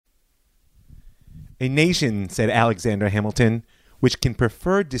A nation, said Alexander Hamilton, which can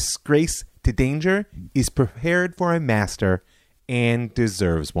prefer disgrace to danger is prepared for a master and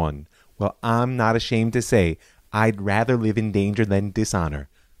deserves one. Well, I'm not ashamed to say I'd rather live in danger than dishonor.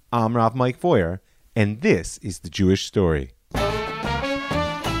 I'm Rav Mike Foyer, and this is The Jewish Story.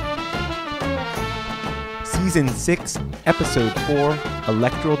 Season 6, Episode 4,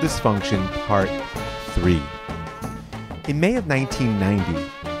 Electoral Dysfunction, Part 3. In May of 1990,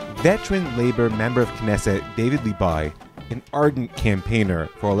 veteran labor member of Knesset David Libai, an ardent campaigner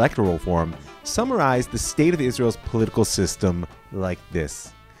for electoral reform, summarized the state of Israel's political system like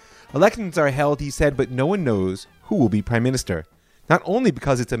this. Elections are held, he said, but no one knows who will be prime minister. Not only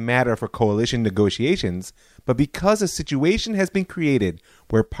because it's a matter for coalition negotiations, but because a situation has been created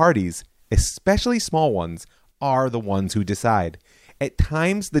where parties, especially small ones, are the ones who decide. At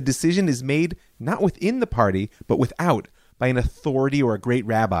times, the decision is made not within the party, but without, by an authority or a great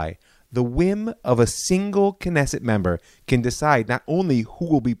rabbi. The whim of a single Knesset member can decide not only who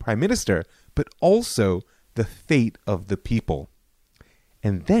will be prime minister, but also the fate of the people.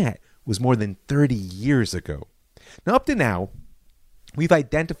 And that was more than 30 years ago. Now, up to now, we've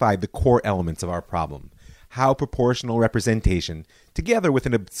identified the core elements of our problem. How proportional representation, together with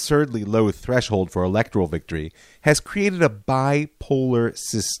an absurdly low threshold for electoral victory, has created a bipolar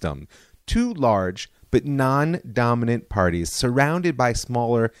system. Two large but non-dominant parties surrounded by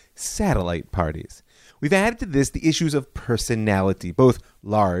smaller satellite parties. We've added to this the issues of personality, both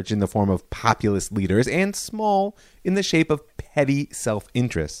large in the form of populist leaders and small in the shape of petty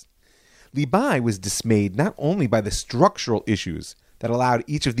self-interest. Libai was dismayed not only by the structural issues that allowed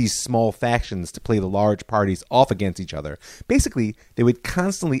each of these small factions to play the large parties off against each other. Basically, they would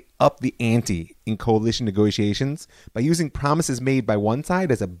constantly up the ante in coalition negotiations by using promises made by one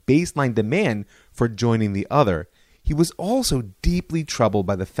side as a baseline demand for joining the other. He was also deeply troubled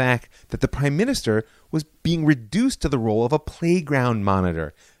by the fact that the prime minister was being reduced to the role of a playground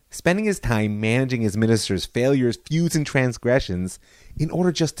monitor, spending his time managing his minister's failures, feuds, and transgressions in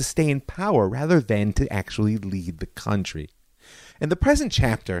order just to stay in power rather than to actually lead the country. And the present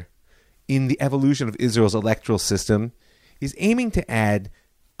chapter in the evolution of Israel's electoral system is aiming to add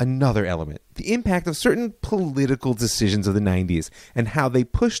another element, the impact of certain political decisions of the 90s and how they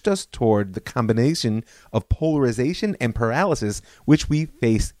pushed us toward the combination of polarization and paralysis which we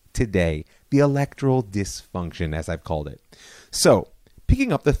face today, the electoral dysfunction, as I've called it. So,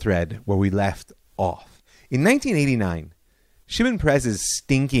 picking up the thread where we left off. In 1989, Shimon Peres's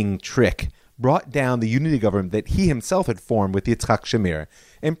stinking trick brought down the unity government that he himself had formed with Yitzhak Shamir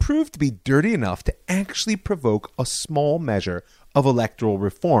and proved to be dirty enough to actually provoke a small measure of electoral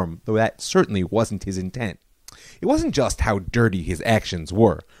reform, though that certainly wasn't his intent. It wasn't just how dirty his actions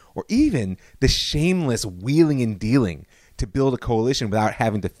were, or even the shameless wheeling and dealing to build a coalition without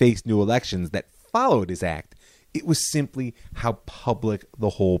having to face new elections that followed his act. It was simply how public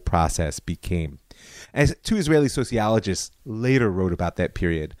the whole process became. As two Israeli sociologists later wrote about that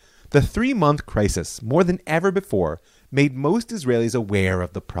period, the 3-month crisis, more than ever before, made most Israelis aware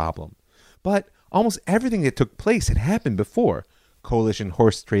of the problem. But almost everything that took place had happened before. Coalition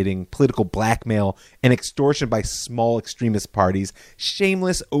horse trading, political blackmail, and extortion by small extremist parties,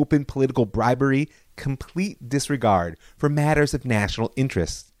 shameless open political bribery, complete disregard for matters of national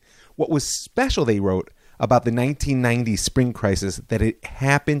interest. What was special, they wrote, about the 1990 spring crisis that it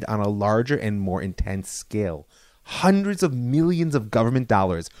happened on a larger and more intense scale. Hundreds of millions of government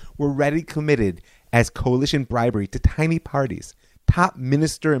dollars were already committed as coalition bribery to tiny parties. Top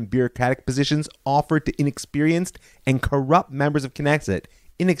minister and bureaucratic positions offered to inexperienced and corrupt members of Knesset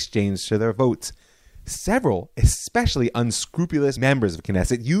in exchange for their votes. Several, especially unscrupulous members of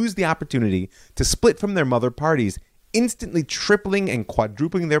Knesset, used the opportunity to split from their mother parties, instantly tripling and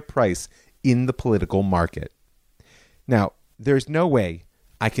quadrupling their price in the political market. Now, there's no way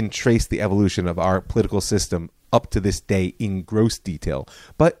I can trace the evolution of our political system up to this day in gross detail,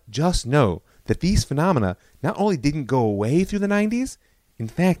 but just know that these phenomena not only didn't go away through the 90s, in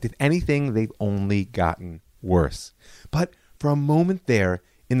fact, if anything, they've only gotten worse. But for a moment there,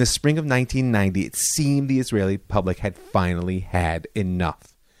 in the spring of 1990, it seemed the Israeli public had finally had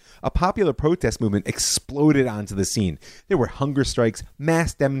enough. A popular protest movement exploded onto the scene. There were hunger strikes,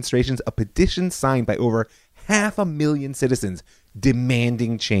 mass demonstrations, a petition signed by over 500,000 citizens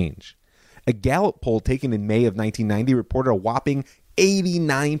demanding change. A Gallup poll taken in May of 1990 reported a whopping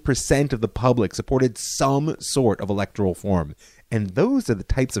 89% of the public supported some sort of electoral reform. And those are the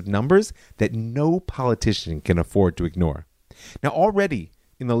types of numbers that no politician can afford to ignore. Now, already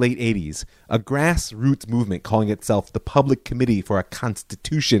in the late 80s, a grassroots movement calling itself the Public Committee for a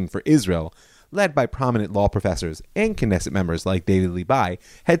Constitution for Israel led by prominent law professors and Knesset members like David Libai,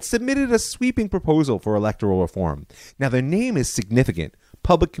 had submitted a sweeping proposal for electoral reform. Now, their name is significant: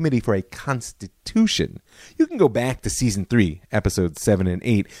 Public Committee for a Constitution. You can go back to Season 3, Episodes 7 and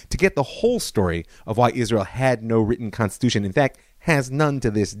 8, to get the whole story of why Israel had no written constitution. In fact, has none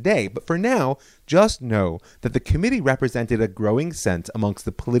to this day. But for now, just know that the committee represented a growing sense amongst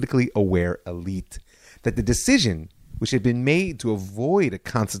the politically aware elite that the decision, which had been made to avoid a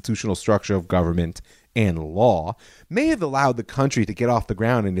constitutional structure of government and law, may have allowed the country to get off the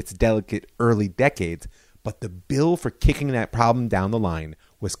ground in its delicate early decades, but the bill for kicking that problem down the line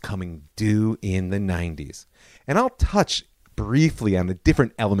was coming due in the 90s. And I'll touch briefly on a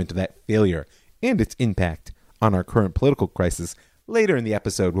different element of that failure and its impact on our current political crisis later in the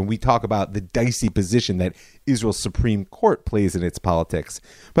episode when we talk about the dicey position that Israel's Supreme Court plays in its politics.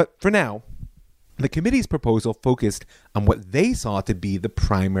 But for now, the committee's proposal focused on what they saw to be the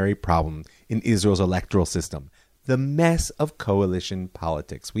primary problem in Israel's electoral system: the mess of coalition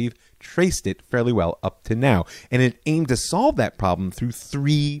politics. We've traced it fairly well up to now, and it aimed to solve that problem through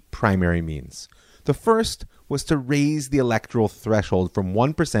three primary means. The first was to raise the electoral threshold from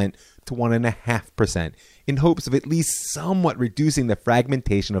 1% to 1.5% in hopes of at least somewhat reducing the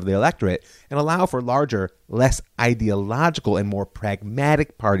fragmentation of the electorate and allow for larger, less ideological and more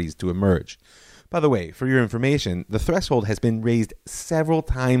pragmatic parties to emerge. By the way, for your information, the threshold has been raised several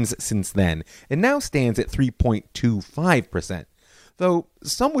times since then and now stands at 3.25%. Though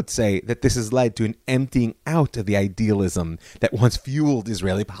some would say that this has led to an emptying out of the idealism that once fueled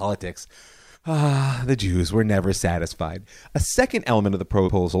Israeli politics. The Jews were never satisfied. A second element of the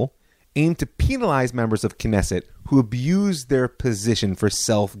proposal aimed to penalize members of Knesset who abused their position for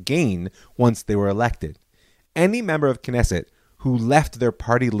self-gain once they were elected. Any member of Knesset who left their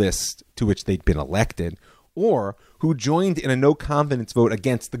party list to which they'd been elected, or who joined in a no-confidence vote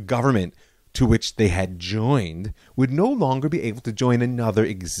against the government to which they had joined, would no longer be able to join another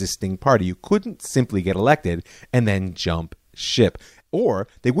existing party. You couldn't simply get elected and then jump ship. Or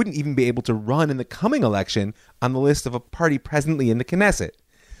they wouldn't even be able to run in the coming election on the list of a party presently in the Knesset.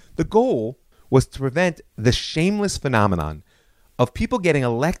 The goal was to prevent the shameless phenomenon of people getting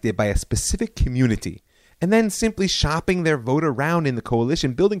elected by a specific community and then simply shopping their vote around in the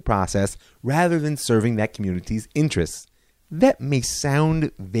coalition building process rather than serving that community's interests. That may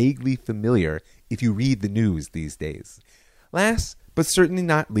sound vaguely familiar if you read the news these days. Last, but certainly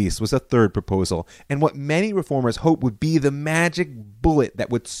not least, was a third proposal, and what many reformers hoped would be the magic bullet that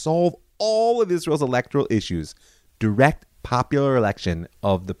would solve all of Israel's electoral issues: direct popular election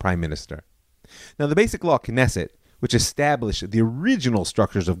of the prime minister. Now, the basic law Knesset, which established the original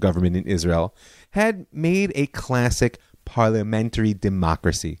structures of government in Israel, had made a classic parliamentary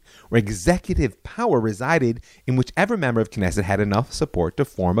democracy, where executive power resided in whichever member of Knesset had enough support to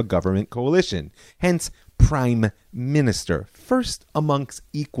form a government coalition. Hence, prime minister, first amongst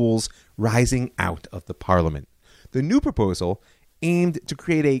equals rising out of the parliament. The new proposal aimed to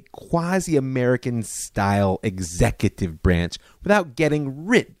create a quasi-American style executive branch without getting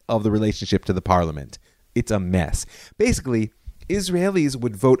rid of the relationship to the parliament. It's a mess. Basically, Israelis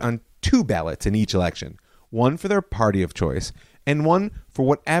would vote on two ballots in each election, one for their party of choice and one for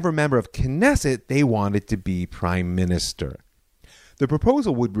whatever member of Knesset they wanted to be prime minister. The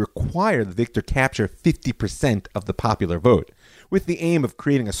proposal would require the victor capture 50% of the popular vote, with the aim of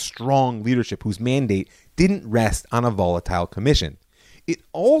creating a strong leadership whose mandate didn't rest on a volatile commission. It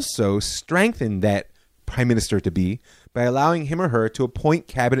also strengthened that prime minister-to-be by allowing him or her to appoint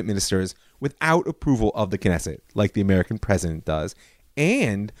cabinet ministers without approval of the Knesset, like the American president does,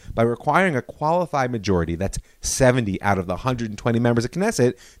 and by requiring a qualified majority, that's 70 out of the 120 members of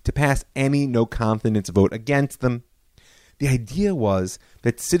Knesset, to pass any no-confidence vote against them. The idea was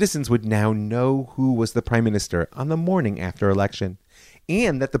that citizens would now know who was the prime minister on the morning after election,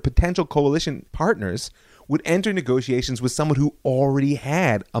 and that the potential coalition partners would enter negotiations with someone who already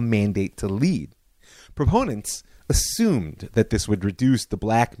had a mandate to lead. Proponents assumed that this would reduce the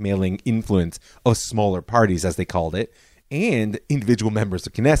blackmailing influence of smaller parties, as they called it, and individual members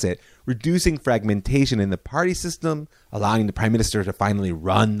of Knesset, reducing fragmentation in the party system, allowing the prime minister to finally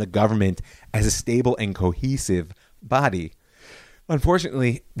run the government as a stable and cohesive body.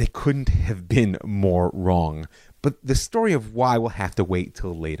 Unfortunately, they couldn't have been more wrong. But the story of why will have to wait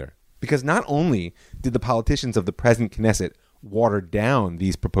till later. Because not only did the politicians of the present Knesset water down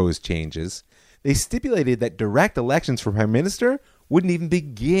these proposed changes, they stipulated that direct elections for prime minister wouldn't even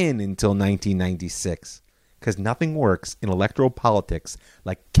begin until 1996. Because nothing works in electoral politics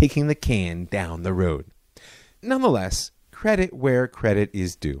like kicking the can down the road. Nonetheless, credit where credit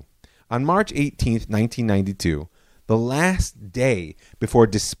is due. On March 18, 1992, the last day before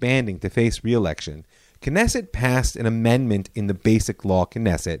disbanding to face re-election, Knesset passed an amendment in the Basic Law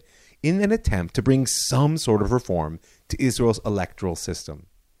Knesset in an attempt to bring some sort of reform to Israel's electoral system.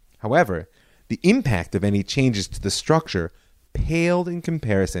 However, the impact of any changes to the structure paled in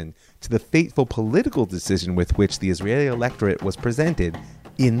comparison to the fateful political decision with which the Israeli electorate was presented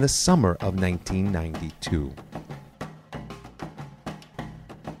in the summer of 1992.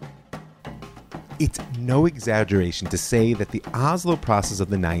 It's no exaggeration to say that the Oslo process of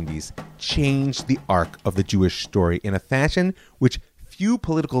the 90s changed the arc of the Jewish story in a fashion which few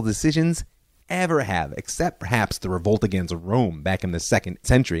political decisions ever have, except perhaps the revolt against Rome back in the 2nd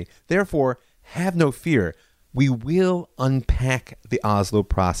century. Therefore, have no fear. We will unpack the Oslo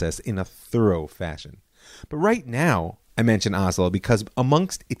process in a thorough fashion. But right now, I mention Oslo because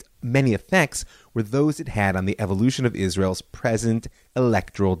amongst its many effects were those it had on the evolution of Israel's present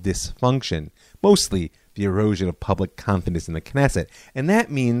electoral dysfunction, mostly the erosion of public confidence in the Knesset, and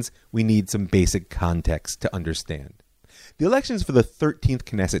that means we need some basic context to understand. The elections for the 13th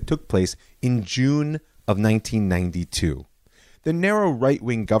Knesset took place in June of 1992. The narrow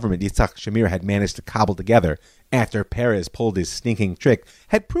right-wing government Yitzhak Shamir had managed to cobble together after Peres pulled his stinking trick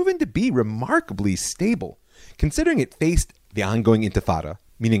had proven to be remarkably stable, considering it faced the ongoing intifada,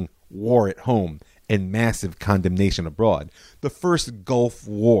 meaning war at home and massive condemnation abroad, the first Gulf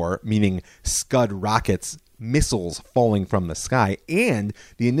War, meaning Scud rockets, missiles falling from the sky, and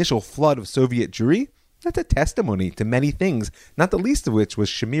the initial flood of Soviet Jewry. That's a testimony to many things, not the least of which was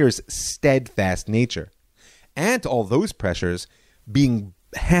Shamir's steadfast nature. Add to all those pressures being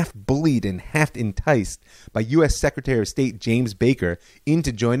half bullied and half enticed by U.S. Secretary of State James Baker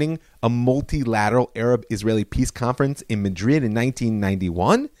into joining a multilateral Arab-Israeli peace conference in Madrid in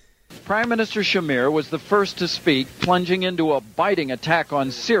 1991. Prime Minister Shamir was the first to speak, plunging into a biting attack on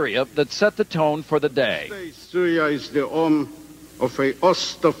Syria that set the tone for the day. Syria is the home of a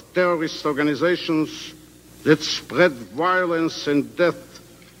host of terrorist organizations that spread violence and death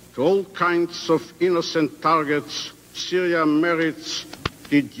to all kinds of innocent targets. Syria merits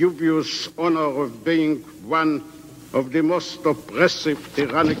the dubious honor of being one of the most oppressive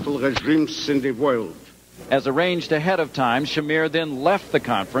tyrannical regimes in the world. As arranged ahead of time, Shamir then left the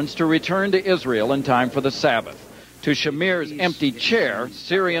conference to return to Israel in time for the Sabbath. To Shamir's empty chair,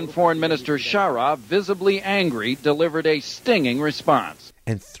 Syrian Foreign Minister Shara, visibly angry, delivered a stinging response.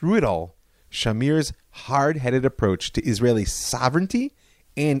 And through it all, Shamir's hard-headed approach to Israeli sovereignty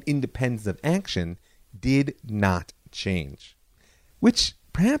and independence of action did not change, which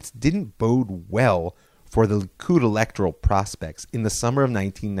perhaps didn't bode well for the Likud electoral prospects in the summer of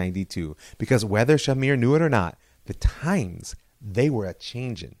 1992, because whether Shamir knew it or not, the times, they were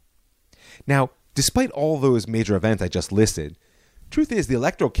a-changin'. Now, despite all those major events I just listed, truth is the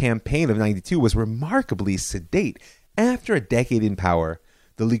electoral campaign of 92 was remarkably sedate. After a decade in power,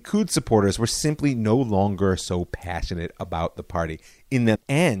 the Likud supporters were simply no longer so passionate about the party. In the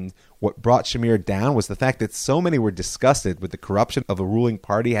end, what brought Shamir down was the fact that so many were disgusted with the corruption of a ruling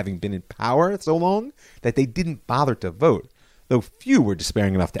party having been in power so long that they didn't bother to vote, though few were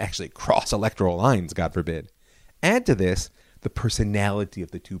despairing enough to actually cross electoral lines, God forbid. Add to this the personality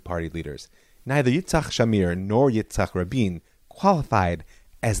of the two party leaders. Neither Yitzhak Shamir nor Yitzhak Rabin qualified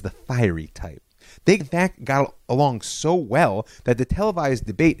as the fiery type. They, in fact, got along so well that the televised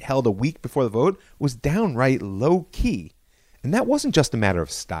debate held a week before the vote was downright low-key. And that wasn't just a matter of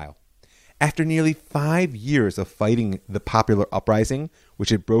style. After nearly 5 years of fighting the popular uprising,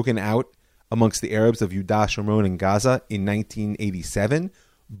 which had broken out amongst the Arabs of Yudah, Shomron, and Gaza in 1987,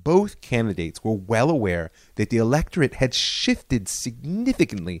 both candidates were well aware that the electorate had shifted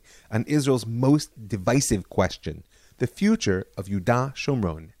significantly on Israel's most divisive question, the future of Yudah,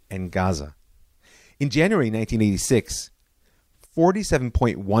 Shomron, and Gaza. In January 1986,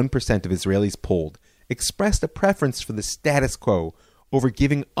 47.1% of Israelis polled expressed a preference for the status quo over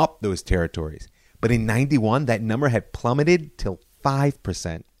giving up those territories. But in 91, that number had plummeted till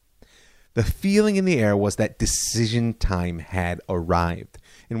 5%. The feeling in the air was that decision time had arrived.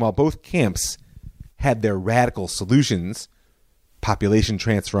 And while both camps had their radical solutions, population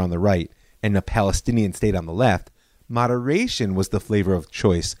transfer on the right and a Palestinian state on the left, moderation was the flavor of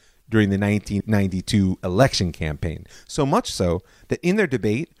choice during the 1992 election campaign. So much so that in their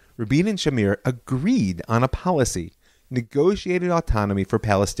debate, Rabin and Shamir agreed on a policy, negotiated autonomy for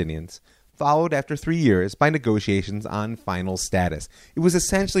Palestinians, followed after 3 years by negotiations on final status. It was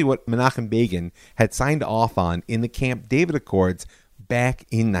essentially what Menachem Begin had signed off on in the Camp David Accords back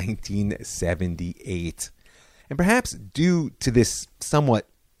in 1978. And perhaps due to this somewhat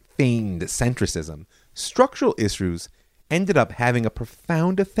feigned centricism, structural issues ended up having a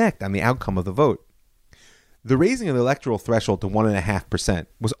profound effect on the outcome of the vote. The raising of the electoral threshold to 1.5%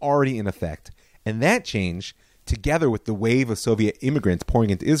 was already in effect, and that change, together with the wave of Soviet immigrants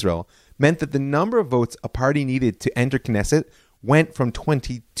pouring into Israel, meant that the number of votes a party needed to enter Knesset went from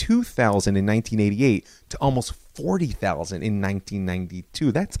 22,000 in 1988 to almost 40,000 in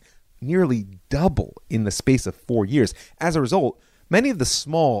 1992. That's nearly double in the space of 4 years. As a result, many of the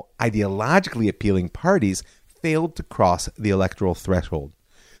small, ideologically appealing parties failed to cross the electoral threshold.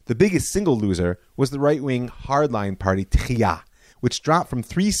 The biggest single loser was the right-wing hardline party Tchia, which dropped from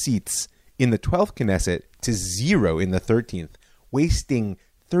 3 seats in the 12th Knesset to 0 in the 13th, wasting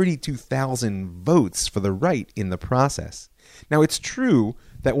 32,000 votes for the right in the process. Now, it's true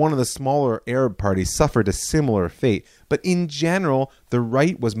that one of the smaller Arab parties suffered a similar fate, but in general, the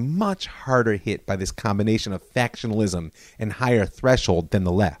right was much harder hit by this combination of factionalism and higher threshold than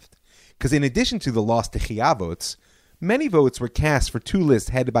the left. Because in addition to the lost Tchia votes, many votes were cast for 2 lists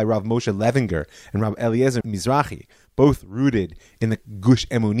headed by Rav Moshe Levinger and Rav Eliezer Mizrahi, both rooted in the Gush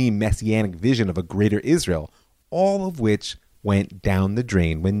Emunim messianic vision of a greater Israel, all of which went down the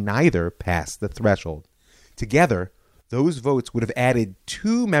drain when neither passed the threshold. Together, those votes would have added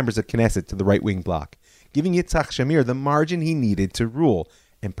 2 members of Knesset to the right-wing bloc, giving Yitzhak Shamir the margin he needed to rule,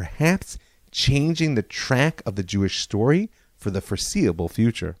 and perhaps changing the track of the Jewish story for the foreseeable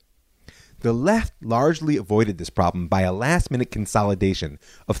future. The left largely avoided this problem by a last-minute consolidation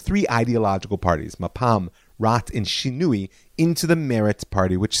of 3 ideological parties, Mapam, Rat, and Shinui, into the Meretz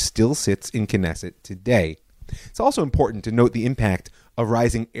party, which still sits in Knesset today. It's also important to note the impact of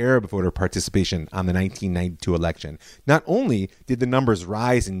rising Arab voter participation on the 1992 election. Not only did the numbers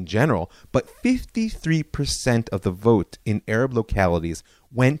rise in general, but 53% of the vote in Arab localities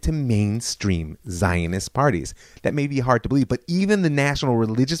went to mainstream Zionist parties. That may be hard to believe, but even the National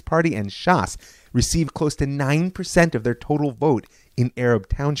Religious Party and Shas received close to 9% of their total vote in Arab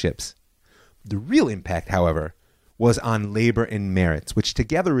townships. The real impact, however, was on Labor and Meretz, which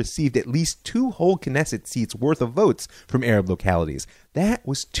together received at least 2 whole Knesset seats worth of votes from Arab localities. That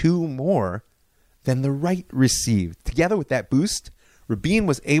was 2 more than the right received. Together with that boost, Rabin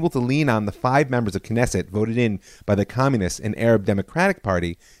was able to lean on the 5 members of Knesset voted in by the Communist and Arab Democratic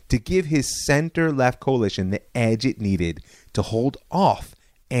Party to give his center-left coalition the edge it needed to hold off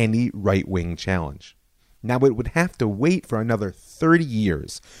any right-wing challenge. Now, it would have to wait for another 30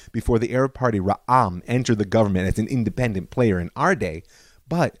 years before the Arab party Ra'am entered the government as an independent player in our day,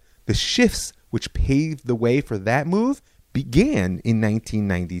 but the shifts which paved the way for that move began in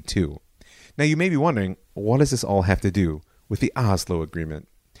 1992. Now, you may be wondering, what does this all have to do with the Oslo Agreement?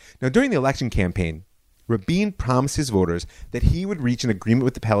 Now, during the election campaign, Rabin promised his voters that he would reach an agreement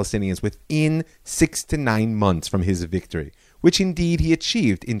with the Palestinians within 6 to 9 months from his victory, which indeed he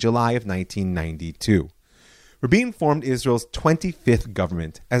achieved in July of 1992. Rabin formed Israel's 25th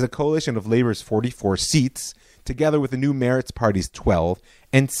government as a coalition of Labor's 44 seats, together with the new Meretz party's 12,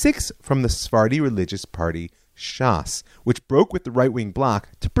 and 6 from the Sephardi religious party Shas, which broke with the right-wing bloc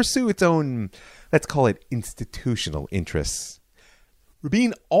to pursue its own, let's call it, institutional interests.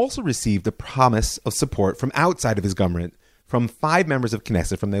 Rabin also received a promise of support from outside of his government from 5 members of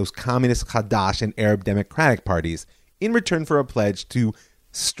Knesset from those Communist Hadash and Arab Democratic parties in return for a pledge to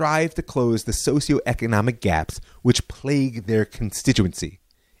strive to close the socioeconomic gaps which plague their constituency.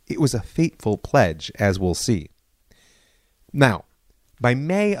 It was a fateful pledge, as we'll see. Now, by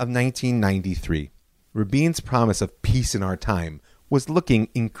May of 1993, Rabin's promise of peace in our time was looking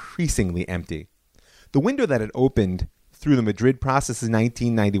increasingly empty. The window that had opened through the Madrid process in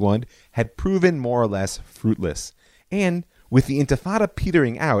 1991 had proven more or less fruitless, and with the Intifada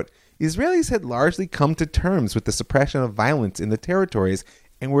petering out, Israelis had largely come to terms with the suppression of violence in the territories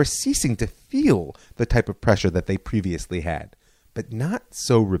and were ceasing to feel the type of pressure that they previously had. But not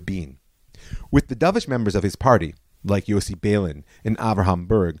so Rabin. With the dovish members of his party, like Yossi Beilin and Avraham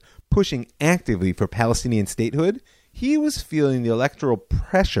Berg, pushing actively for Palestinian statehood, he was feeling the electoral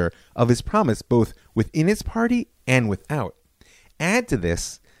pressure of his promise both within his party and without. Add to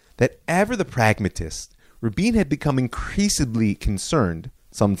this that ever the pragmatist, Rabin had become increasingly concerned,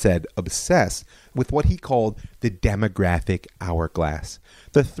 some said obsessed, with what he called the demographic hourglass.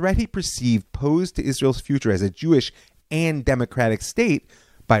 The threat he perceived posed to Israel's future as a Jewish and democratic state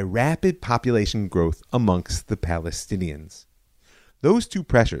by rapid population growth amongst the Palestinians. Those 2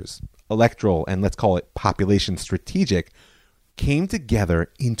 pressures, electoral and let's call it population strategic, came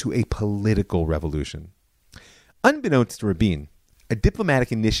together into a political revolution. Unbeknownst to Rabin, a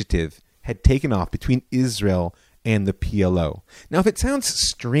diplomatic initiative had taken off between Israel and the PLO. Now, if it sounds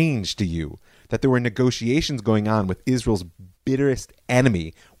strange to you that there were negotiations going on with Israel's bitterest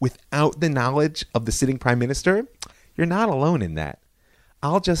enemy without the knowledge of the sitting prime minister, you're not alone in that.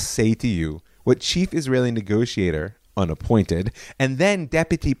 I'll just say to you, what chief Israeli negotiator, unappointed, and then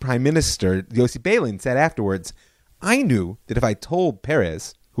Deputy Prime Minister Yossi Beilin said afterwards, "I knew that if I told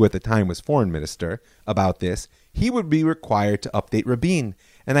Peres, who at the time was foreign minister, about this, he would be required to update Rabin,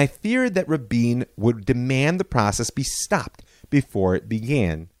 and I feared that Rabin would demand the process be stopped before it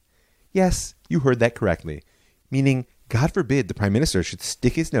began." Yes, you heard that correctly, meaning, God forbid the Prime Minister should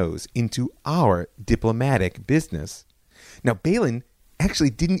stick his nose into our diplomatic business. Now, Beilin actually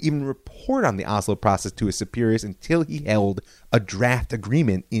didn't even report on the Oslo process to his superiors until he held a draft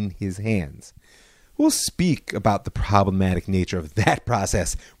agreement in his hands. We'll speak about the problematic nature of that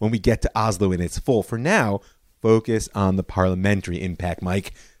process when we get to Oslo in its full. For now, focus on the parliamentary impact,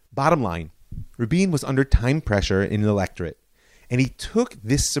 Mike. Bottom line, Rabin was under time pressure in the electorate, and he took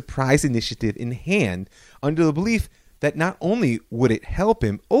this surprise initiative in hand under the belief that not only would it help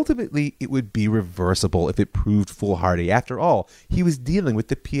him, ultimately it would be reversible if it proved foolhardy. After all, he was dealing with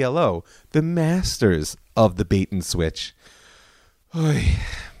the PLO, the masters of the bait and switch. Oy.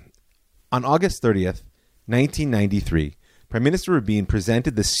 On August 30th, 1993, Prime Minister Rabin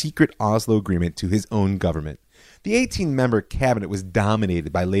presented the secret Oslo Agreement to his own government. The 18-member cabinet was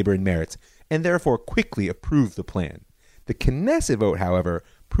dominated by Labor and Meretz, and therefore quickly approved the plan. The Knesset vote, however,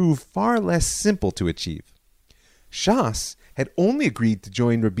 proved far less simple to achieve. Shas had only agreed to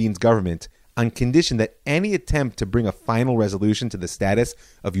join Rabin's government on condition that any attempt to bring a final resolution to the status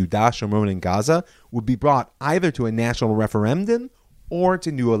of Yehuda, Shomron, and Gaza would be brought either to a national referendum or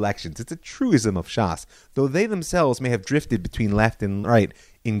to new elections. It's a truism of Shas. Though they themselves may have drifted between left and right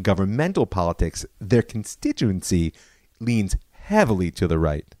in governmental politics, their constituency leans heavily to the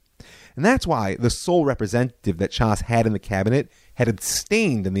right. And that's why the sole representative that Shas had in the cabinet had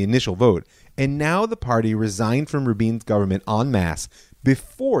abstained in the initial vote, and now the party resigned from Rabin's government en masse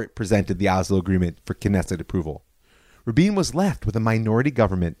before it presented the Oslo Agreement for Knesset approval. Rabin was left with a minority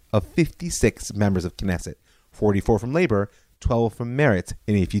government of 56 members of Knesset, 44 from Labor, 12 from Meretz,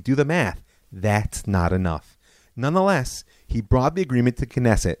 and if you do the math, that's not enough. Nonetheless, he brought the agreement to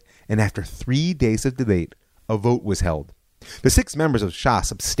Knesset, and after 3 days of debate, a vote was held. The 6 members of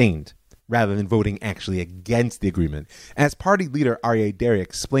Shas abstained, rather than voting actually against the agreement. As party leader Aryeh Deri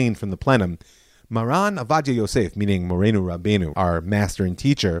explained from the plenum, Maran Avadia Yosef, meaning Morenu Rabbeinu, our master and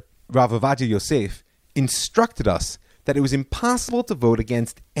teacher, Rav Avadia Yosef, instructed us that it was impossible to vote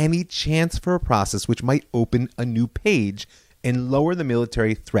against any chance for a process which might open a new page and lower the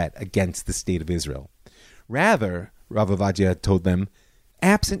military threat against the state of Israel. Rather, Rav Avadia told them,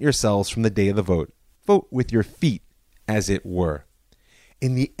 absent yourselves from the day of the vote. Vote with your feet, as it were.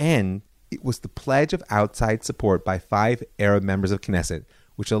 In the end, it was the pledge of outside support by 5 Arab members of Knesset,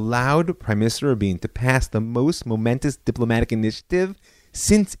 which allowed Prime Minister Rabin to pass the most momentous diplomatic initiative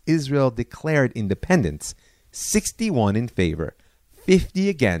since Israel declared independence, 61 in favor, 50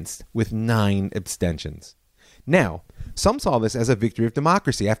 against, with 9 abstentions. Now, some saw this as a victory of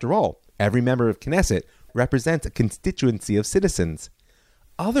democracy. After all, every member of Knesset represents a constituency of citizens.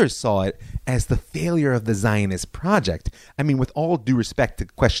 Others saw it as the failure of the Zionist project. I mean, with all due respect to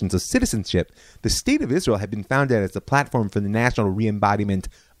questions of citizenship, the State of Israel had been founded as a platform for the national re-embodiment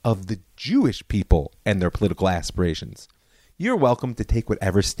of the Jewish people and their political aspirations. You're welcome to take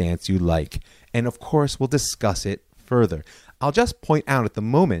whatever stance you like, and of course we'll discuss it further. I'll just point out at the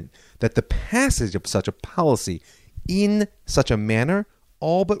moment that the passage of such a policy in such a manner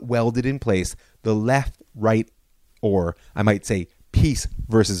all but welded in place the left, right, or I might say peace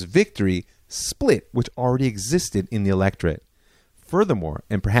versus victory split which already existed in the electorate. Furthermore,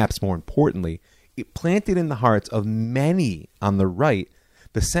 and perhaps more importantly, it planted in the hearts of many on the right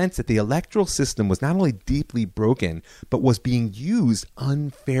the sense that the electoral system was not only deeply broken, but was being used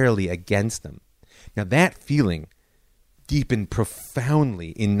unfairly against them. Now that feeling deepened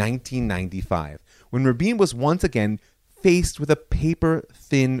profoundly in 1995, when Rabin was once again faced with a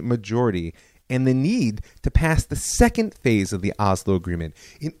paper-thin majority and the need to pass the second phase of the Oslo Agreement.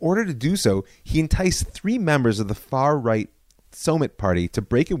 In order to do so, he enticed 3 members of the far-right Somet party to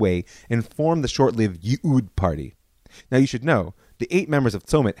break away and form the short-lived Yehud party. Now you should know, the 8 members of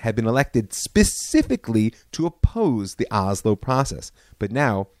Somet had been elected specifically to oppose the Oslo process. But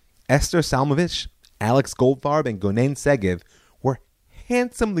now, Esther Salmovich, Alex Goldfarb, and Gonen Segev were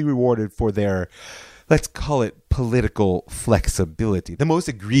handsomely rewarded for their, let's call it, political flexibility. The most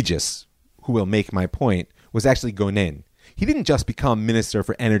egregious, who will make my point, was actually Gonen. He didn't just become Minister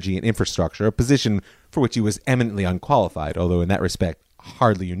for Energy and Infrastructure, a position for which he was eminently unqualified, although in that respect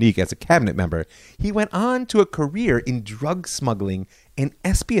hardly unique as a cabinet member. He went on to a career in drug smuggling and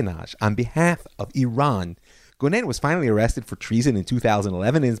espionage on behalf of Iran. Gonen was finally arrested for treason in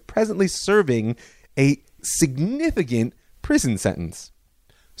 2011 and is presently serving a significant prison sentence.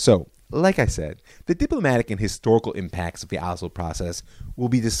 So, like I said, the diplomatic and historical impacts of the Oslo process will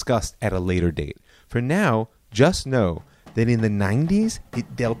be discussed at a later date. For now, just know that in the 90s,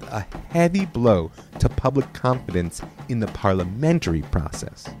 it dealt a heavy blow to public confidence in the parliamentary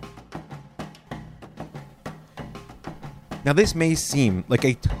process. Now, this may seem like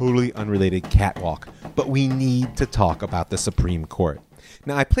a totally unrelated catwalk, but we need to talk about the Supreme Court.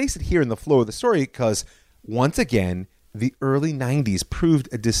 Now, I place it here in the flow of the story because, once again, the early 90s proved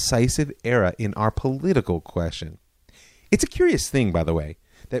a decisive era in our political question. It's a curious thing, by the way,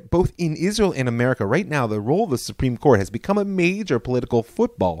 that both in Israel and America right now, the role of the Supreme Court has become a major political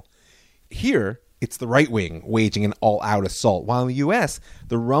football. Here, it's the right wing waging an all-out assault, while in the U.S.,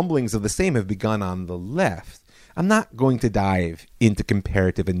 the rumblings of the same have begun on the left. I'm not going to dive into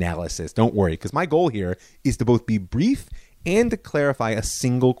comparative analysis, don't worry, because my goal here is to both be brief and to clarify a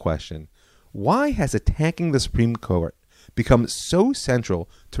single question. Why has attacking the Supreme Court become so central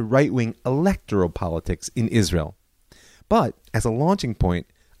to right-wing electoral politics in Israel? But as a launching point,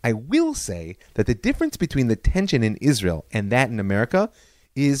 I will say that the difference between the tension in Israel and that in America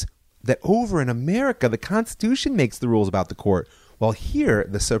is that over in America, the Constitution makes the rules about the court, while here,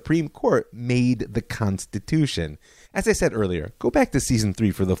 the Supreme Court made the Constitution. As I said earlier, go back to Season 3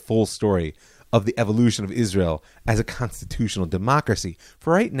 for the full story of the evolution of Israel as a constitutional democracy.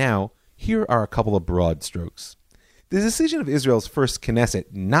 For right now, here are a couple of broad strokes. The decision of Israel's first Knesset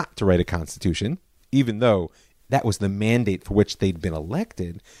not to write a constitution, even though that was the mandate for which they'd been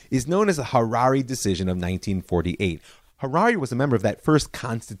elected, is known as the Harari decision of 1948. Harari was a member of that first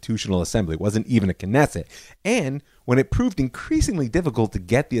constitutional assembly. It wasn't even a Knesset. And when it proved increasingly difficult to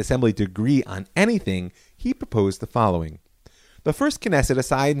get the assembly to agree on anything, he proposed the following. The first Knesset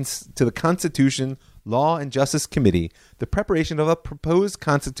assigns to the Constitution, Law, and Justice Committee the preparation of a proposed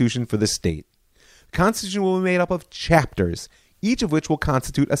constitution for the state. The constitution will be made up of chapters, each of which will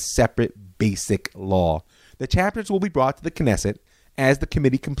constitute a separate basic law. The chapters will be brought to the Knesset as the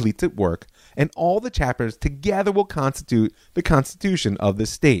committee completes its work, and all the chapters together will constitute the constitution of the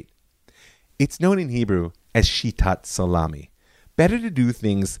state. It's known in Hebrew as shitat salami. Better to do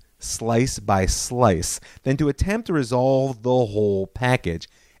things slice by slice than to attempt to resolve the whole package.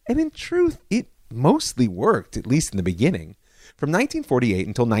 And in truth, it mostly worked, at least in the beginning. From 1948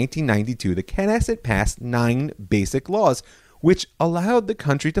 until 1992, the Knesset passed 9 basic laws, which allowed the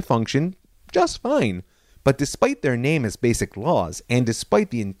country to function just fine. But despite their name as basic laws, and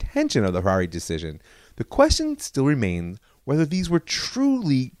despite the intention of the Harari decision, the question still remained whether these were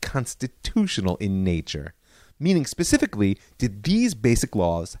truly constitutional in nature. Meaning, specifically, did these basic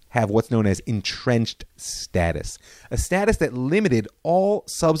laws have what's known as entrenched status, a status that limited all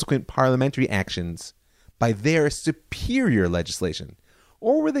subsequent parliamentary actions by their superior legislation?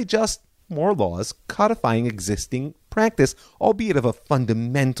 Or were they just more laws codifying existing practice, albeit of a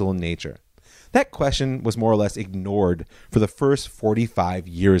fundamental nature? That question was more or less ignored for the first 45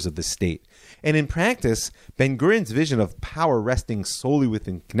 years of the state. And in practice, Ben-Gurion's vision of power resting solely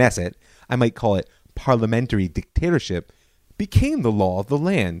within Knesset, I might call it parliamentary dictatorship, became the law of the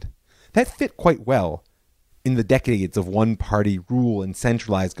land. That fit quite well in the decades of one-party rule and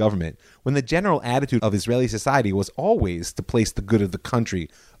centralized government, when the general attitude of Israeli society was always to place the good of the country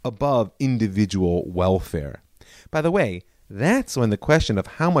above individual welfare. By the way, that's when the question of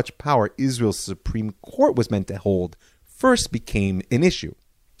how much power Israel's Supreme Court was meant to hold first became an issue.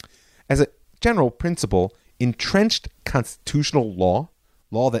 As a general principle, entrenched constitutional law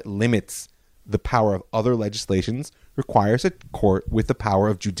that limits the power of other legislations, requires a court with the power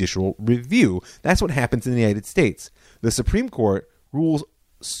of judicial review. That's what happens in the United States. The Supreme Court rules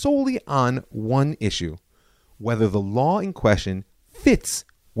solely on one issue: whether the law in question fits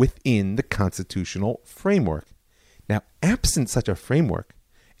within the constitutional framework. Now, absent such a framework,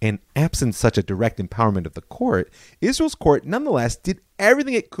 and absent such a direct empowerment of the court, Israel's court nonetheless did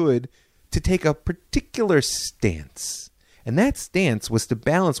everything it could to take a particular stance. And that stance was to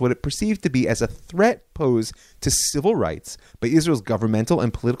balance what it perceived to be as a threat posed to civil rights by Israel's governmental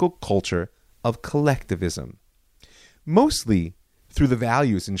and political culture of collectivism. Mostly through the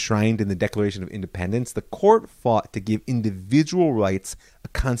values enshrined in the Declaration of Independence, the court fought to give individual rights a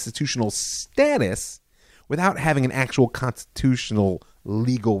constitutional status without having an actual constitutional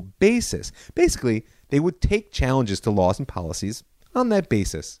legal basis. Basically, they would take challenges to laws and policies on that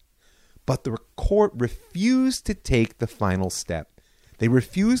basis. But the court refused to take the final step. They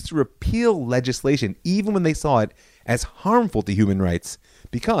refused to repeal legislation even when they saw it as harmful to human rights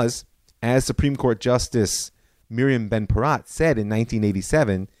because, as Supreme Court Justice Miriam Ben-Porat said in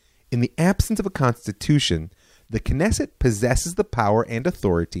 1987, in the absence of a constitution, the Knesset possesses the power and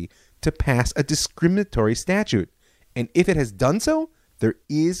authority to pass a discriminatory statute. And if it has done so, there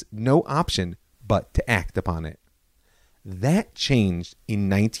is no option but to act upon it. That changed in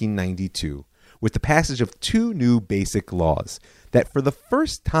 1992 with the passage of two new basic laws that for the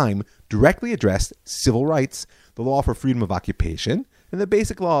first time directly addressed civil rights, the law for freedom of occupation, and the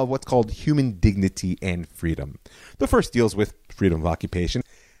basic law of what's called human dignity and freedom. The first deals with freedom of occupation.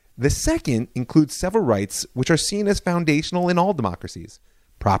 The second includes several rights which are seen as foundational in all democracies: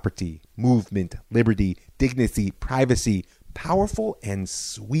 property, movement, liberty, dignity, privacy, powerful and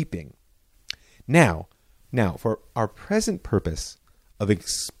sweeping. Now, for our present purpose of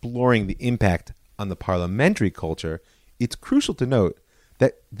exploring the impact on the parliamentary culture, it's crucial to note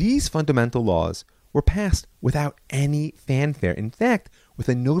that these fundamental laws were passed without any fanfare. In fact, with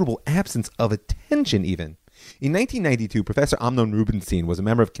a notable absence of attention even. In 1992, Professor Amnon Rubinstein was a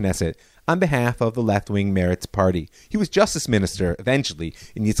member of Knesset on behalf of the left-wing Meretz party. He was justice minister, eventually,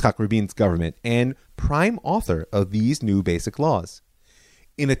 in Yitzhak Rabin's government and prime author of these new basic laws.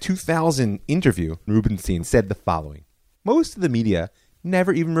 In a 2000 interview, Rubinstein said the following: "Most of the media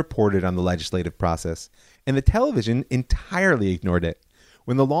never even reported on the legislative process, and the television entirely ignored it.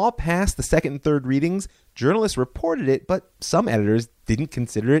 When the law passed the second and third readings, journalists reported it, but some editors didn't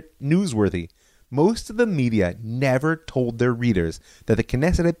consider it newsworthy. Most of the media never told their readers that the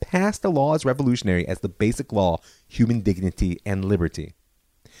Knesset had passed a law as revolutionary as the basic law, human dignity and liberty."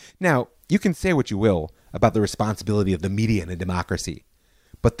 Now, you can say what you will about the responsibility of the media in a democracy,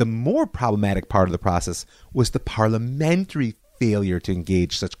 but the more problematic part of the process was the parliamentary failure to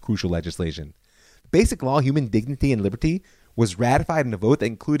engage such crucial legislation. Basic law, human dignity and liberty was ratified in a vote that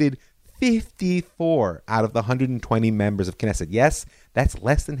included 54 out of the 120 members of Knesset. Yes, that's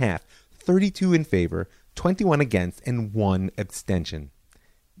less than half. 32 in favor, 21 against, and 1 abstention.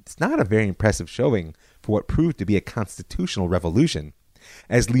 It's not a very impressive showing for what proved to be a constitutional revolution.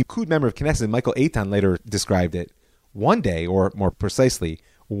 As Likud member of Knesset Michael Eitan later described it, one day, or more precisely,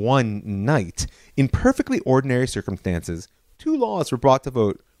 one night, in perfectly ordinary circumstances, 2 laws were brought to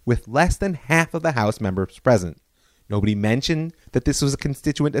vote with less than half of the House members present. Nobody mentioned that this was a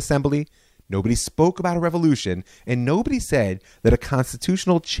constituent assembly. Nobody spoke about a revolution, and nobody said that a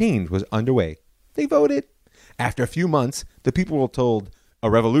constitutional change was underway. They voted. After a few months, the people were told a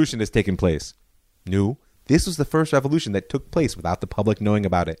revolution has taken place. No, this was the first revolution that took place without the public knowing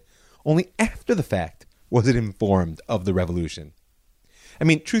about it. Only after the fact was it informed of the revolution. I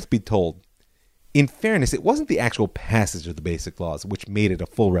mean, truth be told, in fairness, it wasn't the actual passage of the basic laws which made it a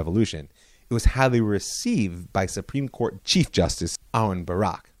full revolution. It was how they were received by Supreme Court Chief Justice Aaron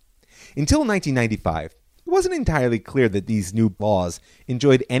Barak. Until 1995, it wasn't entirely clear that these new laws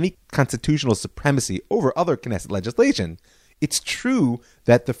enjoyed any constitutional supremacy over other Knesset legislation. It's true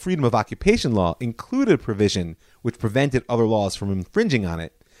that the freedom of occupation law included a provision which prevented other laws from infringing on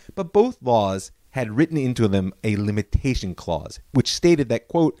it, but both laws had written into them a limitation clause, which stated that,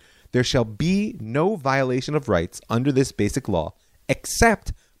 quote, "There shall be no violation of rights under this basic law,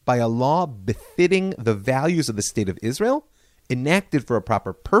 except by a law befitting the values of the State of Israel, enacted for a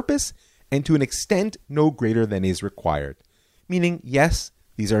proper purpose, and to an extent no greater than is required." Meaning, yes,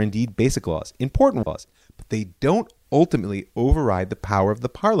 these are indeed basic laws, important laws, but they don't ultimately override the power of the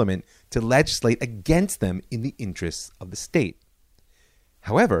parliament to legislate against them in the interests of the state.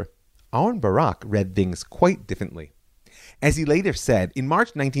 However, Aaron Barak read things quite differently. As he later said, in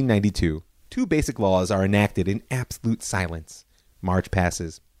March 1992, 2 basic laws are enacted in absolute silence. March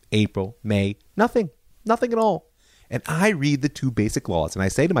passes. April, May, nothing at all. And I read the 2 basic laws and I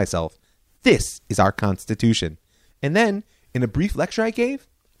say to myself, this is our Constitution. And then, in a brief lecture I gave,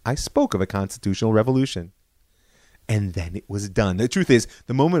 I spoke of a constitutional revolution. And then it was done. The truth is,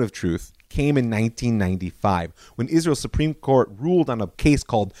 the moment of truth came in 1995 when Israel's Supreme Court ruled on a case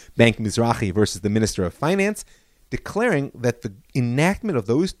called Bank Mizrahi versus the Minister of Finance, declaring that the enactment of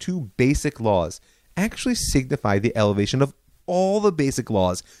those 2 basic laws actually signified the elevation of all the basic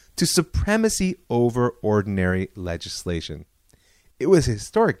laws to supremacy over ordinary legislation. It was a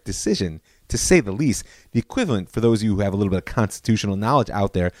historic decision, to say the least, the equivalent, for those of you who have a little bit of constitutional knowledge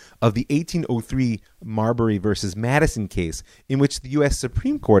out there, of the 1803 Marbury versus Madison case, in which the U.S.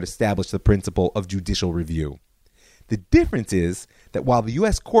 Supreme Court established the principle of judicial review. The difference is that while the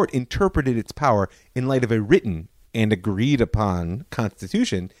U.S. court interpreted its power in light of a written and agreed upon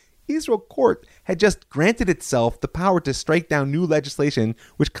Constitution, Israel court had just granted itself the power to strike down new legislation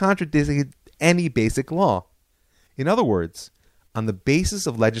which contradicted any basic law. In other words, on the basis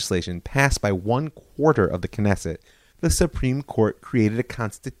of legislation passed by 1/4 of the Knesset, the Supreme Court created a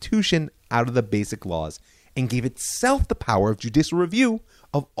constitution out of the basic laws and gave itself the power of judicial review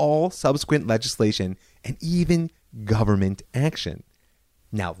of all subsequent legislation and even government action.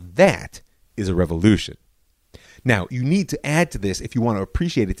 Now that is a revolution. Now, you need to add to this, if you want to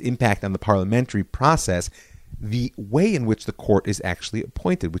appreciate its impact on the parliamentary process, the way in which the court is actually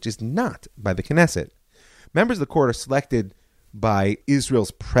appointed, which is not by the Knesset. Members of the court are selected by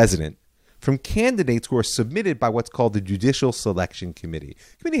Israel's president from candidates who are submitted by what's called the Judicial Selection Committee.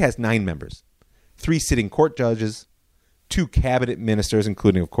 The committee has 9 members, 3 sitting court judges, 2 cabinet ministers,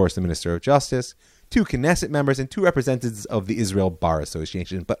 including, of course, the Minister of Justice, 2 Knesset members, and 2 representatives of the Israel Bar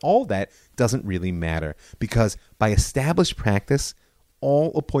Association. But all that doesn't really matter, because by established practice,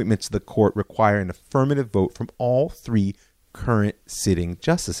 all appointments to the court require an affirmative vote from all 3 current sitting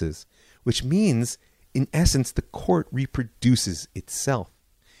justices, which means, in essence, the court reproduces itself.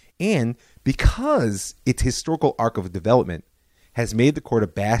 And because its historical arc of development has made the court a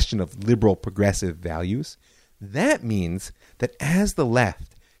bastion of liberal progressive values, that means that as the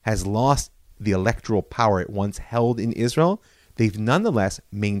left has lost the electoral power it once held in Israel, they've nonetheless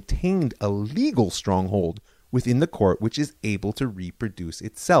maintained a legal stronghold within the court which is able to reproduce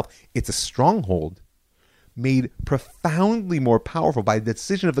itself. It's a stronghold made profoundly more powerful by the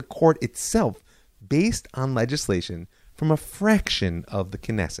decision of the court itself based on legislation from a fraction of the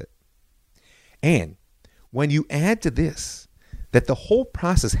Knesset. And when you add to this that the whole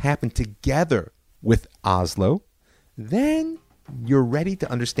process happened together with Oslo, then you're ready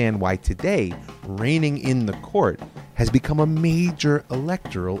to understand why today reigning in the court has become a major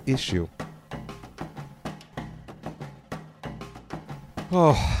electoral issue.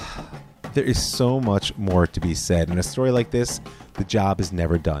 Oh, there is so much more to be said. In a story like this, the job is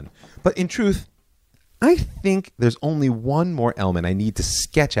never done. But in truth, I think there's only one more element I need to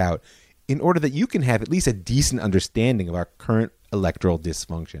sketch out in order that you can have at least a decent understanding of our current electoral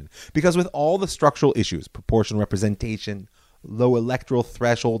dysfunction. Because with all the structural issues, proportional representation, low electoral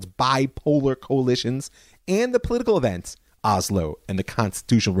thresholds, bipolar coalitions, and the political events, Oslo and the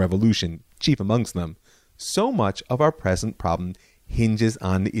constitutional revolution, chief amongst them, so much of our present problem hinges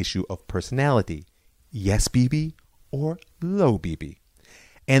on the issue of personality. Yes, Bibi, or low Bibi.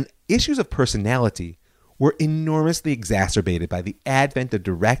 And issues of personality were enormously exacerbated by the advent of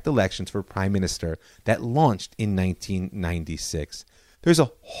direct elections for prime minister that launched in 1996. There's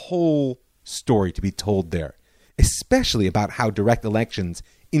a whole story to be told there, especially about how direct elections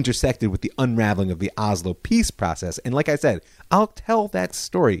intersected with the unraveling of the Oslo peace process. And like I said, I'll tell that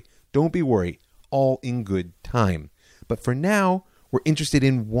story. Don't be worried. All in good time. But for now, we're interested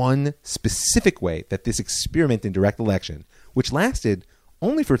in one specific way that this experiment in direct election, which lasted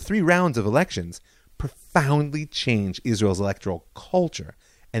only for 3 rounds of elections, profoundly changed Israel's electoral culture.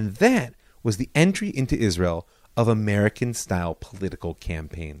 And that was the entry into Israel of American-style political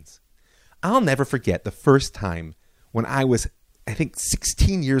campaigns. I'll never forget the first time when I was, I think,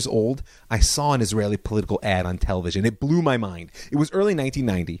 16 years old, I saw an Israeli political ad on television. It blew my mind. It was early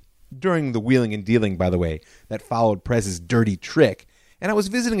 1990, during the wheeling and dealing, by the way, that followed Perez's dirty trick, and I was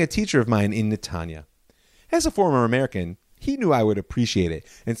visiting a teacher of mine in Netanya. As a former American, he knew I would appreciate it.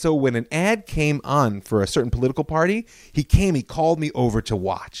 And so when an ad came on for a certain political party, he called me over to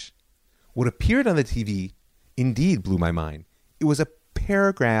watch. What appeared on the TV indeed blew my mind. It was a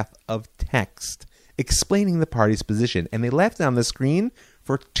paragraph of text explaining the party's position, and they left it on the screen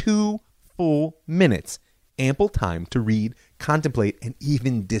for 2 full minutes. Ample time to read, contemplate, and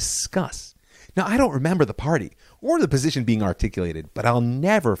even discuss. Now, I don't remember the party or the position being articulated, but I'll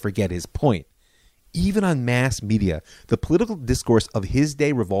never forget his point. Even on mass media, the political discourse of his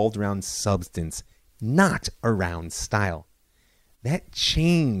day revolved around substance, not around style. That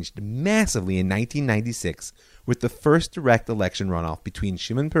changed massively in 1996 with the first direct election runoff between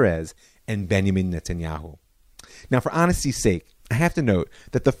Shimon Peres and Benjamin Netanyahu. Now, for honesty's sake, I have to note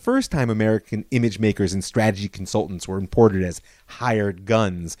that the first time American image makers and strategy consultants were imported as hired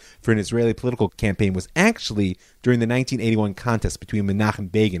guns for an Israeli political campaign was actually during the 1981 contest between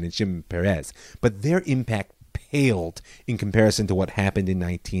Menachem Begin and Shimon Peres, but their impact paled in comparison to what happened in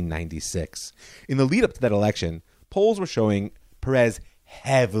 1996. In the lead up to that election, polls were showing Peres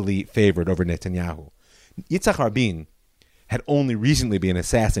heavily favored over Netanyahu. Yitzhak Rabin had only recently been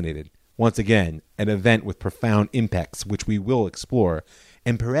assassinated. Once again, an event with profound impacts, which we will explore,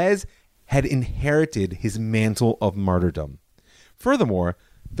 and Peres had inherited his mantle of martyrdom. Furthermore,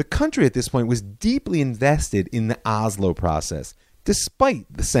 the country at this point was deeply invested in the Oslo process, despite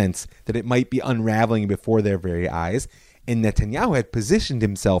the sense that it might be unraveling before their very eyes, and Netanyahu had positioned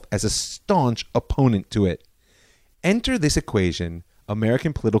himself as a staunch opponent to it. Enter this equation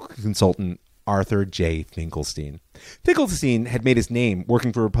American political consultant Arthur J. Finkelstein. Finkelstein had made his name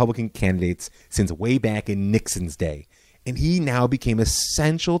working for Republican candidates since way back in Nixon's day, and he now became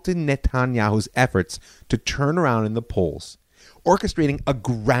essential to Netanyahu's efforts to turn around in the polls. orchestrating a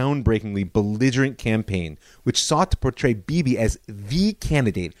groundbreakingly belligerent campaign which sought to portray Bibi as the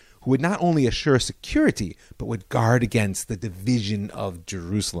candidate who would not only assure security, but would guard against the division of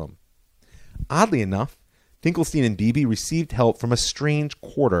Jerusalem. Oddly enough, Finkelstein and Bibi received help from a strange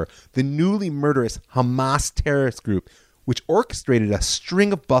quarter, the newly murderous Hamas terrorist group, which orchestrated a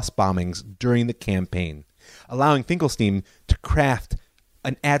string of bus bombings during the campaign, allowing Finkelstein to craft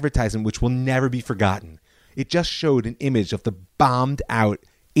an advertisement which will never be forgotten. It just showed an image of the bombed-out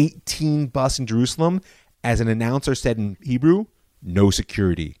 18 bus in Jerusalem as an announcer said in Hebrew, "No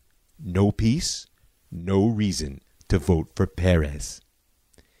security, no peace, no reason to vote for Perez."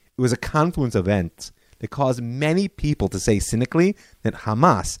 It was a confluence of events that caused many people to say cynically that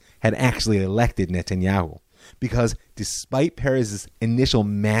Hamas had actually elected Netanyahu, because despite Perez's initial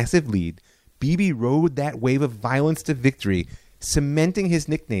massive lead, Bibi rode that wave of violence to victory, cementing his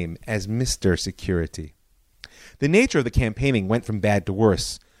nickname as Mr. Security. The nature of the campaigning went from bad to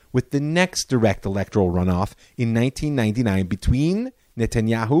worse, with the next direct electoral runoff in 1999 between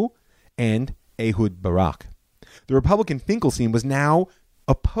Netanyahu and Ehud Barak. The Republican Finkelstein was now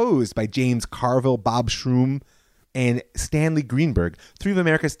opposed by James Carville, Bob Shroom, and Stanley Greenberg, three of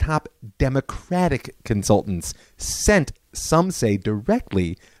America's top Democratic consultants, sent, some say,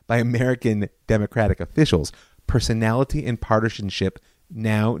 directly by American Democratic officials. Personality and partisanship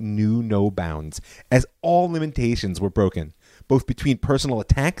now knew no bounds, as all limitations were broken, both between personal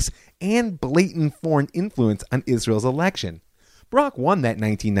attacks and blatant foreign influence on Israel's election. Barak won that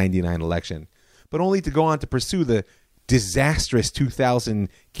 1999 election, but only to go on to pursue the disastrous 2000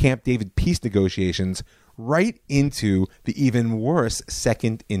 Camp David peace negotiations right into the even worse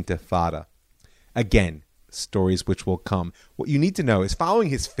Second Intifada. Again, stories which will come. What you need to know is following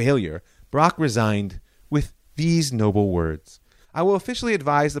his failure, Barak resigned with these noble words: "I will officially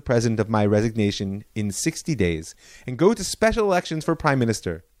advise the president of my resignation in 60 days and go to special elections for prime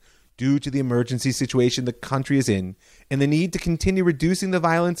minister. Due to the emergency situation the country is in and the need to continue reducing the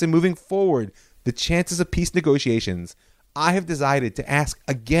violence and moving forward the chances of peace negotiations, I have decided to ask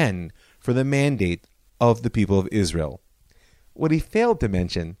again for the mandate of the people of Israel." What he failed to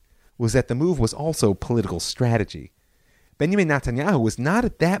mention was that the move was also political strategy. Benjamin Netanyahu was not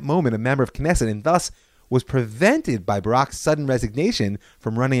at that moment a member of Knesset and thus was prevented by Barak's sudden resignation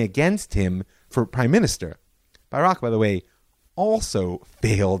from running against him for prime minister. Barak, by the way, also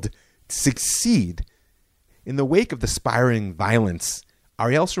failed to succeed. In the wake of the spiraling violence,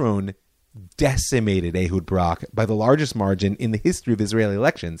 Ariel Sharon decimated Ehud Barak by the largest margin in the history of Israeli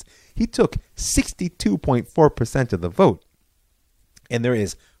elections. He took 62.4% of the vote. And there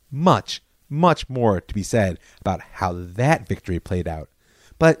is much, much more to be said about how that victory played out.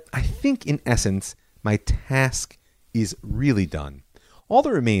 But I think, in essence, my task is really done. All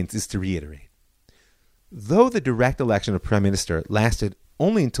that remains is to reiterate. Though the direct election of Prime Minister lasted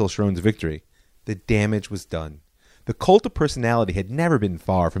only until Sharon's victory, the damage was done. The cult of personality had never been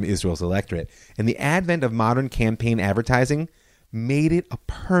far from Israel's electorate, and the advent of modern campaign advertising made it a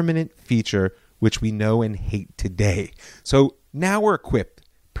permanent feature which we know and hate today. So now we're equipped,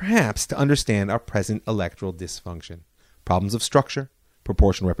 perhaps, to understand our present electoral dysfunction. Problems of structure,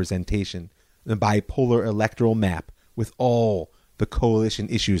 proportional representation, the bipolar electoral map with all the coalition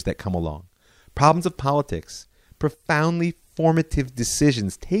issues that come along. Problems of politics, profoundly formative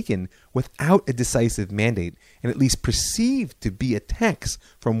decisions taken without a decisive mandate and at least perceived to be attacks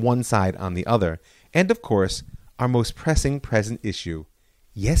from one side on the other. And of course, our most pressing present issue,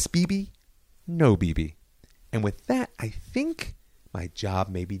 yes Bibi, no Bibi. And with that, I think my job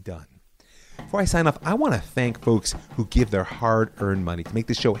may be done. Before I sign off, I want to thank folks who give their hard-earned money to make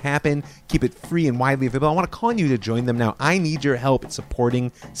this show happen, keep it free and widely available. I want to call on you to join them now. I need your help at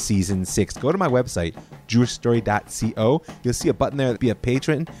supporting Season 6. Go to my website, jewishstory.co. You'll see a button there to be a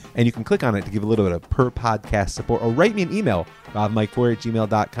patron, and you can click on it to give a little bit of per-podcast support, or write me an email,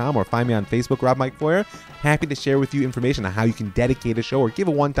 robmikefoyer@gmail.com, or find me on Facebook, Rob Mike Foyer. Happy to share with you information on how you can dedicate a show or give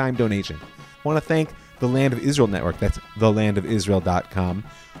a one-time donation. I want to thank the Land of Israel Network. That's thelandofisrael.com.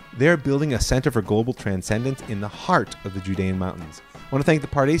 They're building a center for global transcendence in the heart of the Judean mountains. I want to thank the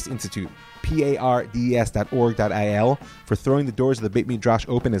Pardes Institute, pardes.org.il, for throwing the doors of the Beit Midrash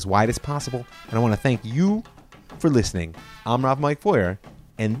open as wide as possible. And I want to thank you for listening. I'm Rav Mike Foyer,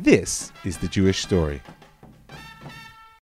 and this is The Jewish Story.